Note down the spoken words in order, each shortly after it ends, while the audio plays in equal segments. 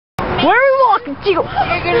Where are we walking to?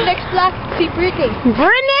 We're going to the next block to see Brittany.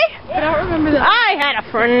 Brittany? I don't remember that. I had a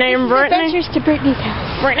friend named Brittany. Adventures to Brittany's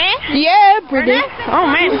house. Brittany? Yeah, Brittany. Oh,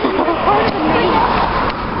 man.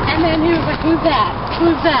 And then he was like, who's that?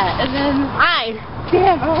 Who's that? And then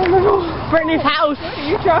damn, I don't remember. Brittany's house.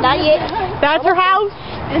 Not yet. That's her house?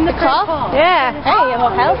 In the car? Yeah. Hey, your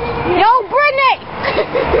house? Yo, Brittany!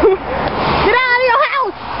 Get out of your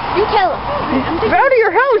house! You tell her. Get out of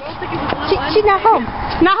your house! She's not home.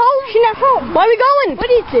 Not home? She's not home. Why are we going? What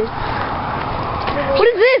is this? What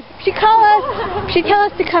is this? She called us. She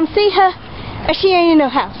told us to come see her, and she ain't in no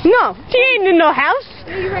house. No, she ain't in no house.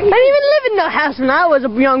 I didn't even live in no house when I was a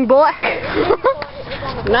young boy.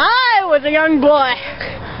 When I was a young boy.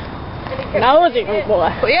 When I was a young boy.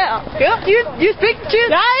 Well, yeah. Yep, you speak the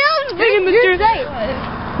truth. I am speaking the truth. Say it.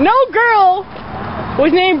 No girl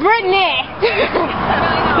was named Brittany.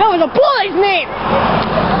 That was a boy's name.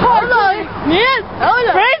 Oh, Lord. Yes. Oh,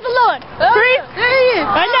 Lord. Praise the Lord. Praise. There he is.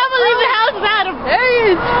 I never leave the house without him. There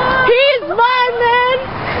he is. He's my man.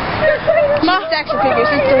 She's action figure.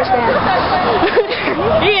 She's still bad.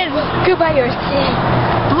 He is. Goodbye, yours.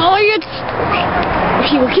 Oh, it's.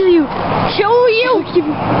 He will kill you. Show you.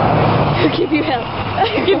 He'll give you hell.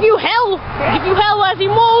 Give you hell. Give you hell as he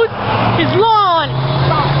mows his lawn.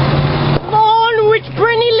 Lawn which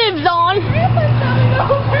Brittany lives on.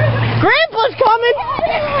 Grandpa's coming.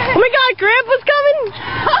 Oh my God, Grandpa's coming.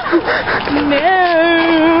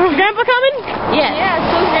 No. Grandpa coming? Yeah. Yeah,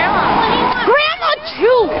 so Grandma. Grandma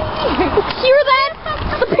too. Hear that?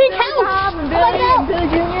 The pink house.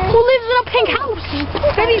 Who lives in a pink house?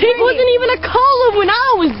 Pink wasn't even a color when I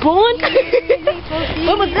was born.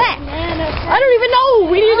 What was that? I don't even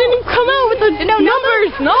know. We didn't even come out with the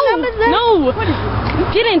numbers. No. We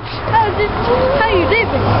didn't. How you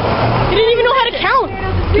living? We didn't even know how to count.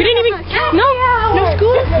 We didn't even count. No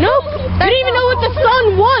school? Nope. We didn't even know what the sun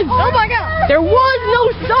was. Oh my God. There was no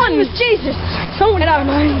sun. It was Jesus. Someone. Get out of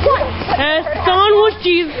mine. The sun was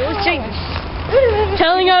Jesus. It was Jesus.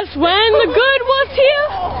 Telling us when the good was here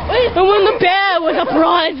and when the bad was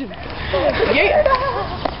uprising.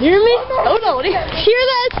 Yeah. You hear me? Oh no. Hear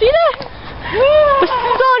that? See that? The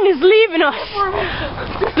sun is leaving us.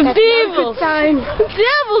 The devils. The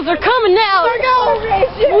devils are coming out. We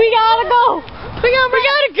gotta go. We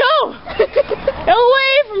gotta go.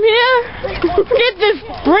 Away from here. Get this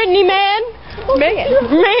Brittany man.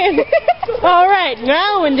 All right,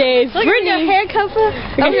 nowadays, Brittany. Handcuff her.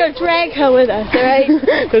 I'm gonna drag her with us. All right.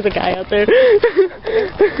 There's a guy out there.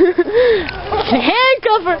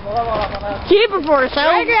 Handcuff her. Keep her for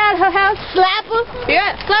herself. Drag her out of her house. Slap her.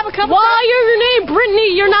 Yeah. Slap a couple. Why you're your name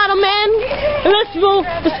Brittany? You're not a man. Unless we'll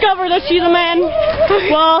discover that she's a man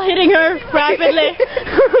while hitting her rapidly.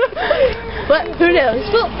 But who knows?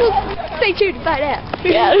 We'll stay tuned to find out.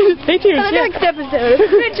 Yeah, stay tuned. On the next episode of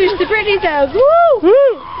Adventures to Brittany's house. Woo!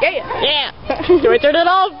 Woo! Yeah. Do I turn it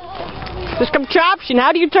off? Just come option.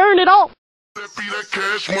 How do you turn it off?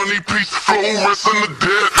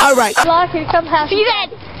 Alright. Block and come house. See that?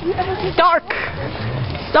 It's dark.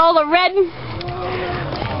 It's all the red.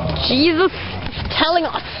 Jesus is telling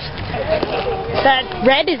us that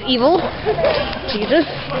red is evil. Jesus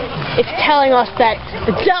is telling us that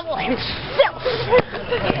the devil himself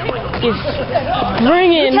is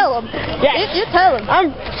bringing. You tell him. Yes. You tell him.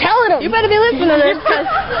 I'm telling him. You better be listening to this because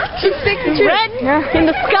she's speaking the truth. Red in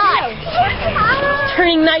the sky. It's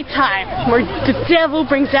turning nighttime where the devil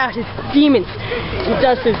brings out his demons. He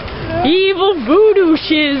does his evil voodoo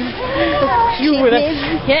shiz. You with us.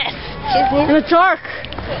 Yes. In the dark.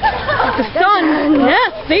 The sun.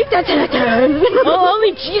 Yes. See? Oh,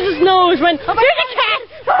 only Jesus knows when. There's a cat.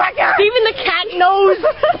 Oh my God. Even the cat knows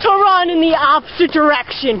to run in the opposite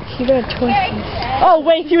direction. He ran towards me. Oh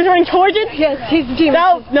wait, he was running towards it? Yes, he's a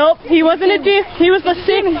demon. Nope, he wasn't a demon. He was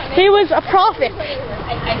a prophet.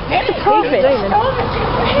 He's a prophet.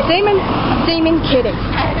 Demon kidding.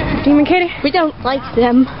 Demon kitty? We don't like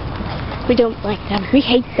them. We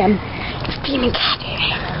hate them. It's demon cat.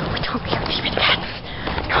 We don't like demon cats.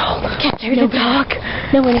 No, cats are no dog.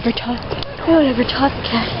 No one ever taught the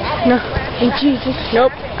cat. No. And Jesus.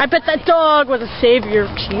 Nope. I bet that dog was a savior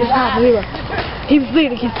of Jesus. He was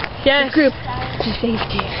leading his group to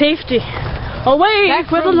safety. Safety. Away Back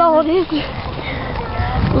where the Lord is.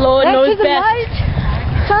 Lord Back knows to the best. light.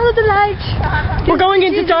 Follow the light. We're going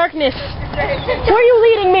into darkness. Where are you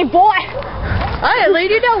leading me, boy? I ain't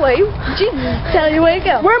leading you no way. Jesus is telling you where to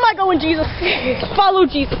go. Where am I going, Jesus? Follow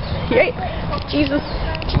Jesus. Yeah. Jesus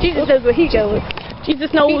knows where he goes. Jesus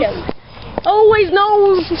knows. He knows. Always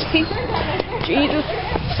knows. Jesus.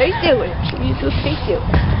 He's doing. Jesus. He's doing.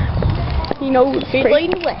 He knows. He's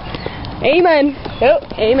leading the way. Amen. Oh,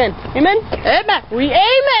 amen. Amen. Amen. We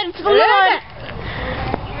amen to the Lord.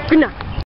 Good night.